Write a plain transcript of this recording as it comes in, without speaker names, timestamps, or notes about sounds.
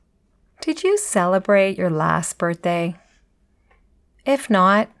Did you celebrate your last birthday? If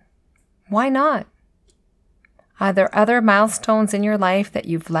not, why not? Are there other milestones in your life that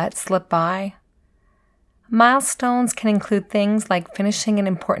you've let slip by? Milestones can include things like finishing an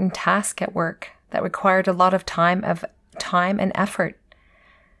important task at work that required a lot of time and effort.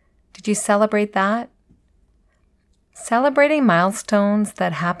 Did you celebrate that? Celebrating milestones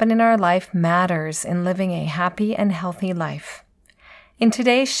that happen in our life matters in living a happy and healthy life. In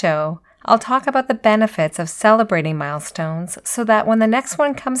today's show, I'll talk about the benefits of celebrating milestones so that when the next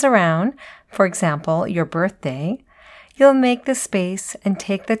one comes around, for example, your birthday, you'll make the space and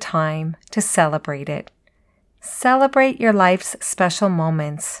take the time to celebrate it. Celebrate your life's special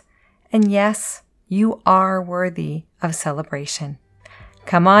moments. And yes, you are worthy of celebration.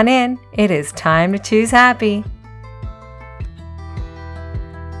 Come on in. It is time to choose happy.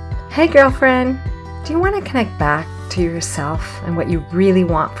 Hey girlfriend, do you want to connect back to yourself and what you really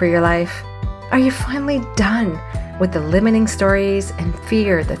want for your life? Are you finally done with the limiting stories and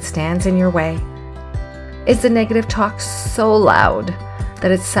fear that stands in your way? Is the negative talk so loud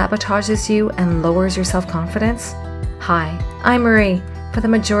that it sabotages you and lowers your self-confidence? Hi, I'm Marie. For the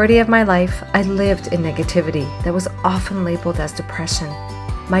majority of my life, I lived in negativity that was often labeled as depression.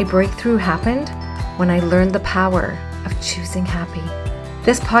 My breakthrough happened when I learned the power of choosing happy.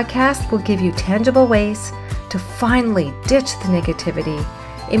 This podcast will give you tangible ways to finally ditch the negativity,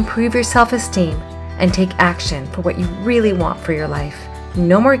 improve your self-esteem, and take action for what you really want for your life.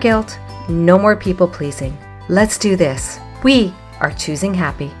 No more guilt, no more people-pleasing. Let's do this. We are choosing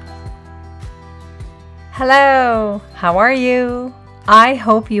happy. Hello, how are you? I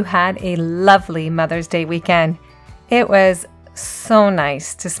hope you had a lovely Mother's Day weekend. It was so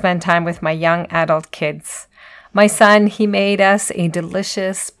nice to spend time with my young adult kids. My son, he made us a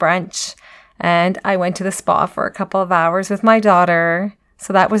delicious brunch, and I went to the spa for a couple of hours with my daughter.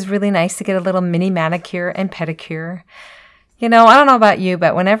 So that was really nice to get a little mini manicure and pedicure. You know, I don't know about you,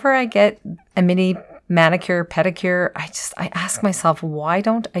 but whenever I get a mini manicure, pedicure, I ask myself, why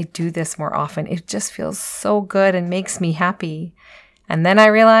don't I do this more often? It just feels so good and makes me happy. And then I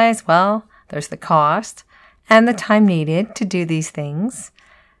realize, well, there's the cost and the time needed to do these things.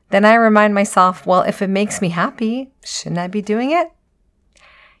 Then I remind myself, well, if it makes me happy, shouldn't I be doing it?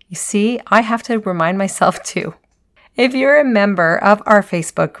 You see, I have to remind myself too. If you're a member of our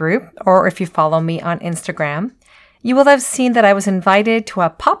Facebook group, or if you follow me on Instagram, you will have seen that I was invited to a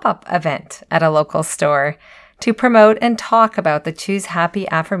pop-up event at a local store to promote and talk about the Choose Happy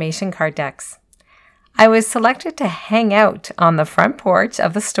affirmation card decks. I was selected to hang out on the front porch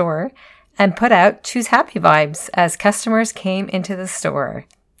of the store and put out Choose Happy vibes as customers came into the store.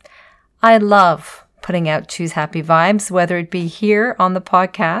 I love putting out Choose Happy vibes, whether it be here on the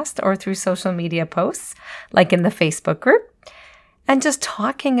podcast or through social media posts, like in the Facebook group, and just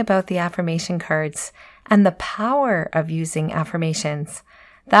talking about the affirmation cards and the power of using affirmations.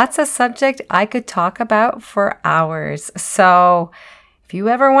 That's a subject I could talk about for hours. So if you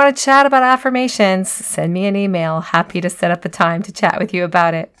ever want to chat about affirmations, send me an email. Happy to set up a time to chat with you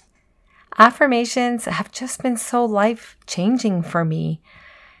about it. Affirmations have just been so life-changing for me.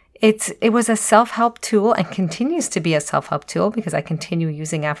 It was a self-help tool and continues to be a self-help tool because I continue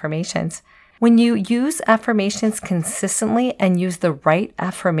using affirmations. When you use affirmations consistently and use the right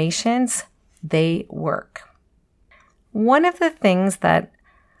affirmations, they work. One of the things that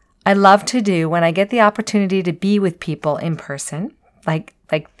I love to do when I get the opportunity to be with people in person, like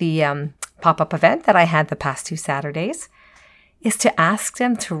the pop-up event that I had the past 2 Saturdays, is to ask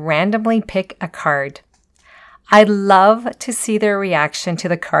them to randomly pick a card. I love to see their reaction to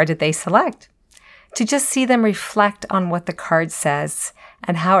the card that they select, to just see them reflect on what the card says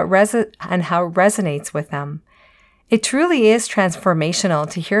and how it resonates with them. It truly is transformational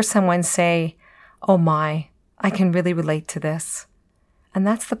to hear someone say, "Oh my, I can really relate to this." And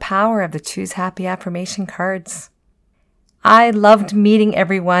that's the power of the Choose Happy affirmation cards. I loved meeting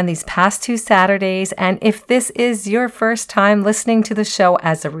everyone these past 2 Saturdays, and if this is your first time listening to the show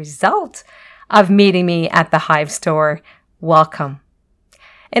as a result of meeting me at the Hive store, welcome.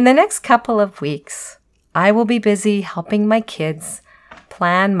 In the next couple of weeks, I will be busy helping my kids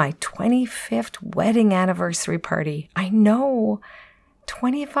plan my 25th wedding anniversary party. I know,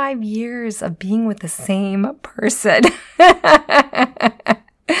 25 years of being with the same person.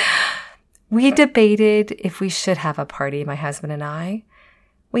 We debated if we should have a party, my husband and I.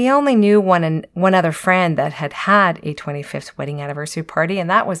 We only knew one other friend that had a 25th wedding anniversary party, and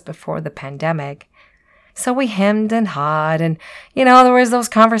that was before the pandemic. So we hemmed and hawed, and, there was those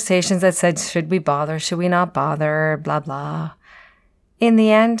conversations that said, should we bother, should we not bother, blah, blah. In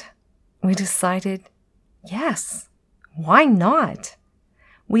the end, we decided, yes, why not?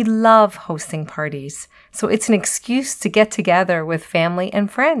 We love hosting parties, so it's an excuse to get together with family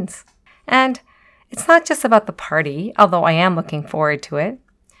and friends. And it's not just about the party, although I am looking forward to it.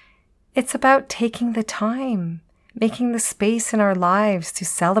 It's about taking the time, making the space in our lives to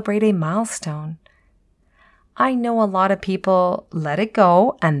celebrate a milestone. I know a lot of people let it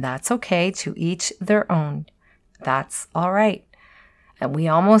go, and that's okay, to each their own. That's all right. And we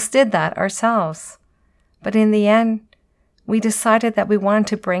almost did that ourselves. But in the end, we decided that we wanted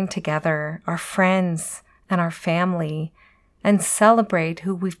to bring together our friends and our family and celebrate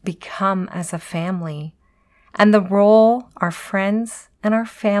who we've become as a family and the role our friends and our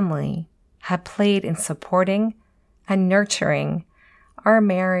family have played in supporting and nurturing our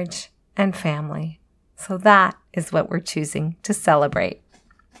marriage and family. So that is what we're choosing to celebrate.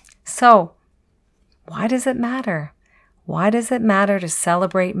 So, why does it matter? Why does it matter to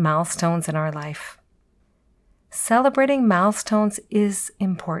celebrate milestones in our life? Celebrating milestones is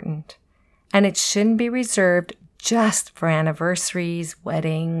important, and it shouldn't be reserved just for anniversaries,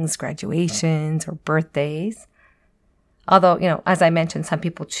 weddings, graduations, or birthdays. Although, as I mentioned, some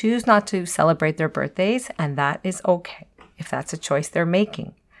people choose not to celebrate their birthdays, and that is okay if that's a choice they're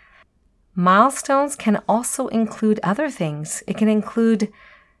making. Milestones can also include other things. It can include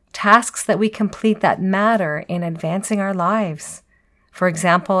tasks that we complete that matter in advancing our lives. For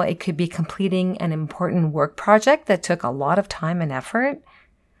example, it could be completing an important work project that took a lot of time and effort,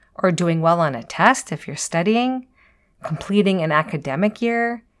 or doing well on a test if you're studying, completing an academic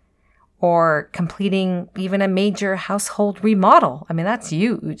year, or completing even a major household remodel. I mean, that's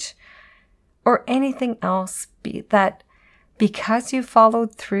huge. Or anything else that because you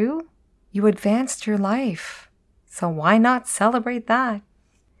followed through, you advanced your life. So why not celebrate that?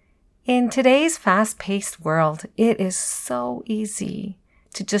 In today's fast-paced world, it is so easy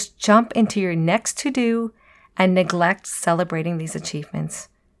to just jump into your next to-do and neglect celebrating these achievements.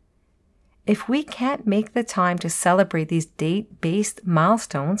 If we can't make the time to celebrate these date-based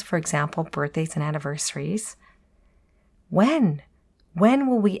milestones, for example, birthdays and anniversaries, when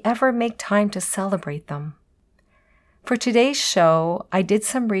will we ever make time to celebrate them? For today's show, I did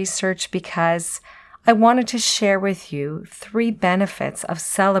some research because I wanted to share with you 3 benefits of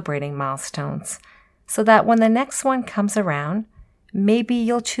celebrating milestones so that when the next one comes around, maybe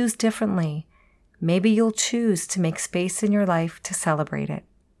you'll choose differently. Maybe you'll choose to make space in your life to celebrate it.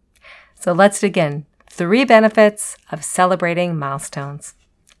 So let's begin. 3 benefits of celebrating milestones.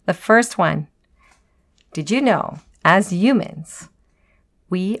 The first one, did you know, as humans,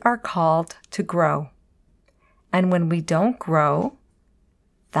 we are called to grow. And when we don't grow,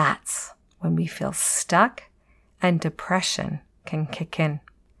 that's when we feel stuck and depression can kick in.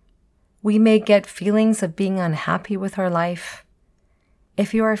 We may get feelings of being unhappy with our life.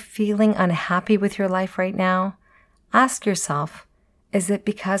 If you are feeling unhappy with your life right now, ask yourself, is it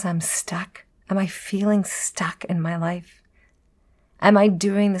because I'm stuck? Am I feeling stuck in my life? Am I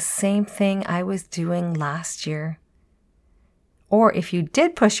doing the same thing I was doing last year? Or if you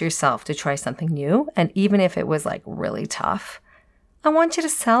did push yourself to try something new, and even if it was really tough, I want you to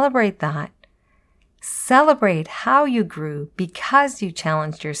celebrate that. Celebrate how you grew because you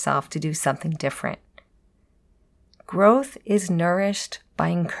challenged yourself to do something different. Growth is nourished by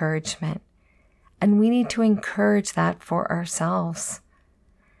encouragement, and we need to encourage that for ourselves.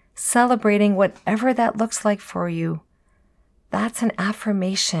 Celebrating whatever that looks like for you, that's an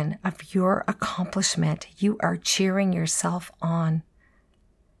affirmation of your accomplishment. You are cheering yourself on.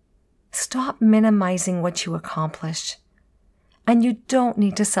 Stop minimizing what you accomplished. And you don't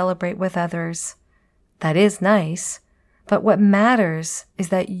need to celebrate with others. That is nice, but what matters is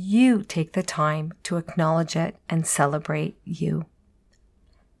that you take the time to acknowledge it and celebrate you.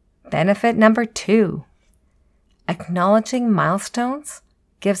 Benefit number 2, acknowledging milestones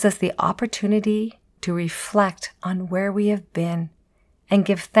gives us the opportunity to reflect on where we have been and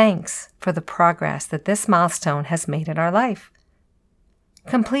give thanks for the progress that this milestone has made in our life.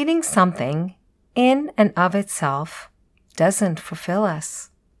 Completing something in and of itself doesn't fulfill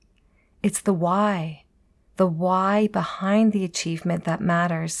us. It's the why behind the achievement that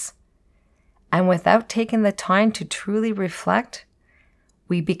matters. And without taking the time to truly reflect,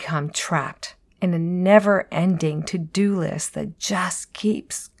 we become trapped in a never-ending to-do list that just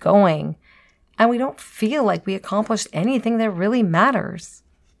keeps going, and we don't feel like we accomplished anything that really matters.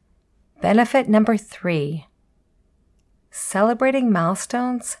 Benefit number 3, celebrating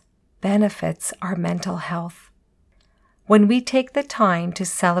milestones benefits our mental health. When we take the time to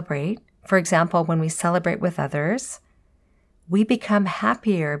celebrate, for example, when we celebrate with others, we become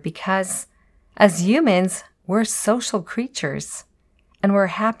happier because as humans, we're social creatures, and we're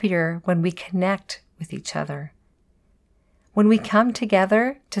happier when we connect with each other. When we come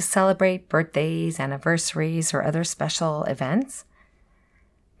together to celebrate birthdays, anniversaries, or other special events,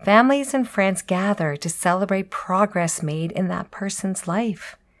 families and friends gather to celebrate progress made in that person's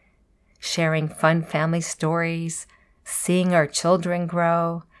life, sharing fun family stories, seeing our children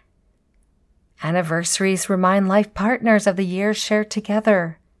grow. Anniversaries remind life partners of the years shared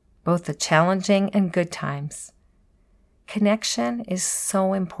together, both the challenging and good times. Connection is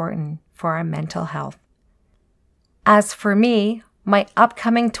so important for our mental health. As for me, my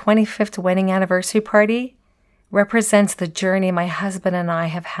upcoming 25th wedding anniversary party represents the journey my husband and I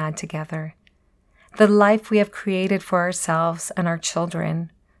have had together, the life we have created for ourselves and our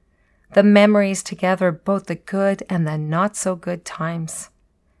children, the memories together, both the good and the not so good times,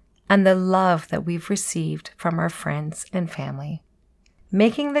 and the love that we've received from our friends and family.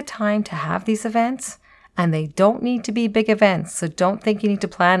 Making the time to have these events, and they don't need to be big events, so don't think you need to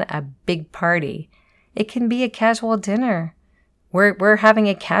plan a big party. It can be a casual dinner. We're having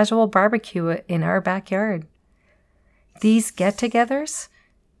a casual barbecue in our backyard. These get-togethers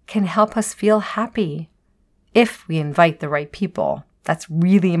can help us feel happy if we invite the right people. That's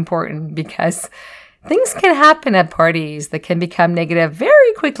really important because things can happen at parties that can become negative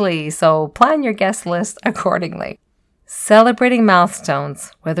very quickly, so plan your guest list accordingly. Celebrating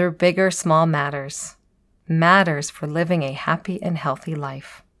milestones, whether big or small, matters for living a happy and healthy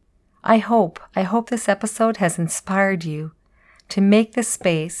life. I hope this episode has inspired you to make the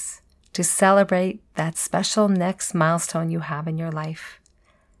space to celebrate that special next milestone you have in your life.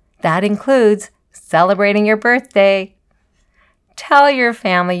 That includes celebrating your birthday. Tell your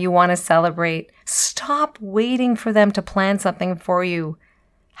family you want to celebrate. Stop waiting for them to plan something for you.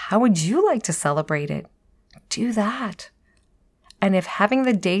 How would you like to celebrate it? Do that. And if having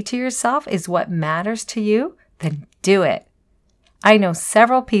the day to yourself is what matters to you, then do it. I know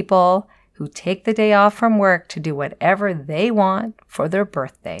several people who take the day off from work to do whatever they want for their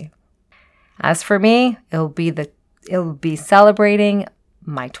birthday. As for me, it'll be celebrating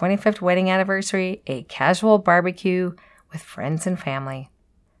my 25th wedding anniversary, a casual barbecue with friends and family.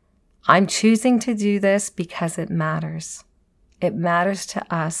 I'm choosing to do this because it matters. It matters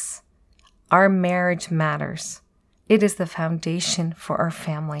to us. Our marriage matters. It is the foundation for our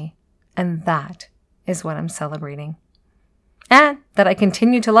family, and that is what I'm celebrating. And that I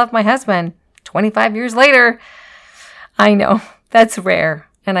continue to love my husband 25 years later. I know, that's rare,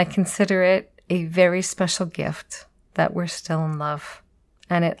 and I consider it a very special gift that we're still in love.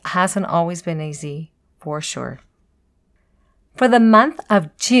 And it hasn't always been easy, for sure. For the month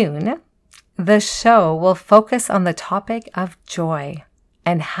of June, the show will focus on the topic of joy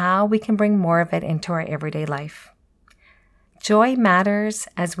and how we can bring more of it into our everyday life. Joy matters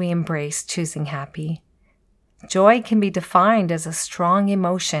as we embrace choosing happy. Joy can be defined as a strong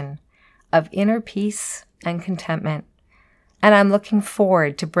emotion of inner peace and contentment, and I'm looking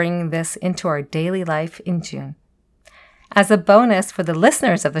forward to bringing this into our daily life in June. As a bonus for the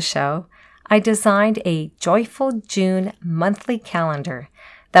listeners of the show, I designed a Joyful June monthly calendar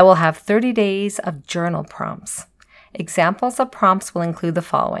that will have 30 days of journal prompts. Examples of prompts will include the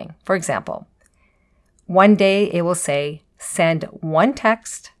following. For example, one day it will say, send one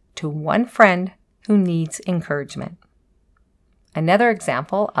text to one friend who needs encouragement. Another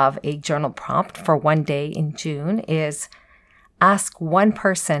example of a journal prompt for one day in June is, ask one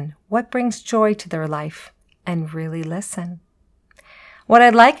person what brings joy to their life and really listen. What I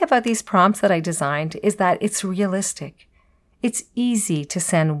like about these prompts that I designed is that it's realistic. It's easy to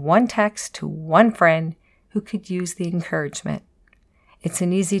send one text to one friend who could use the encouragement. It's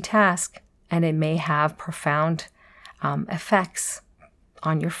an easy task, and it may have profound effects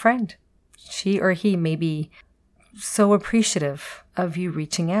on your friend. She or he may be so appreciative of you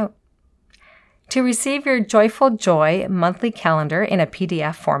reaching out. To receive your Joyful Joy monthly calendar in a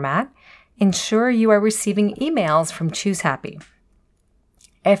PDF format, ensure you are receiving emails from Choose Happy.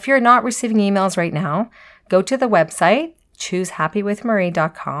 If you're not receiving emails right now, go to the website,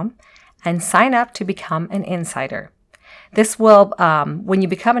 choosehappywithmarie.com, and sign up to become an insider. This will, when you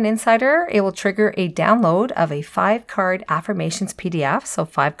become an insider, it will trigger a download of a 5-card affirmations PDF, so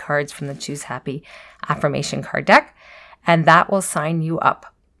 5 cards from the Choose Happy affirmation card deck, and that will sign you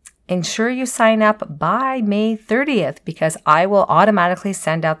up. Ensure you sign up by May 30th because I will automatically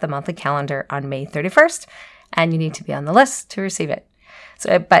send out the monthly calendar on May 31st, and you need to be on the list to receive it.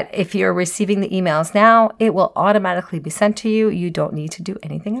 But if you're receiving the emails now, it will automatically be sent to you. You don't need to do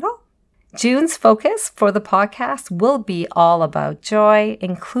anything at all. June's focus for the podcast will be all about joy,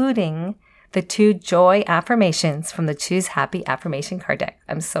 including the 2 joy affirmations from the Choose Happy affirmation card deck.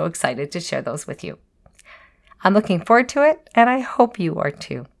 I'm so excited to share those with you. I'm looking forward to it, and I hope you are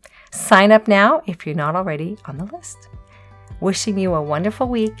too. Sign up now if you're not already on the list. Wishing you a wonderful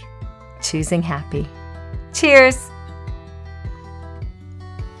week, choosing happy. Cheers!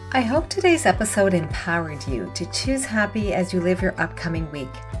 I hope today's episode empowered you to choose happy as you live your upcoming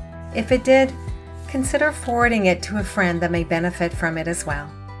week. If it did, consider forwarding it to a friend that may benefit from it as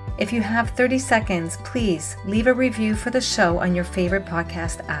well. If you have 30 seconds, please leave a review for the show on your favorite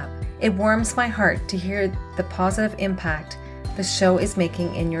podcast app. It warms my heart to hear the positive impact the show is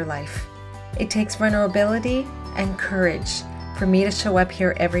making in your life. It takes vulnerability and courage for me to show up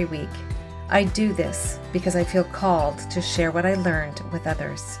here every week. I do this because I feel called to share what I learned with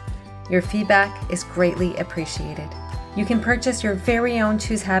others. Your feedback is greatly appreciated. You can purchase your very own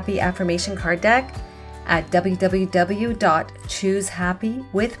Choose Happy affirmation card deck at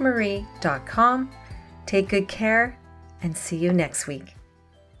www.choosehappywithmarie.com. Take good care and see you next week.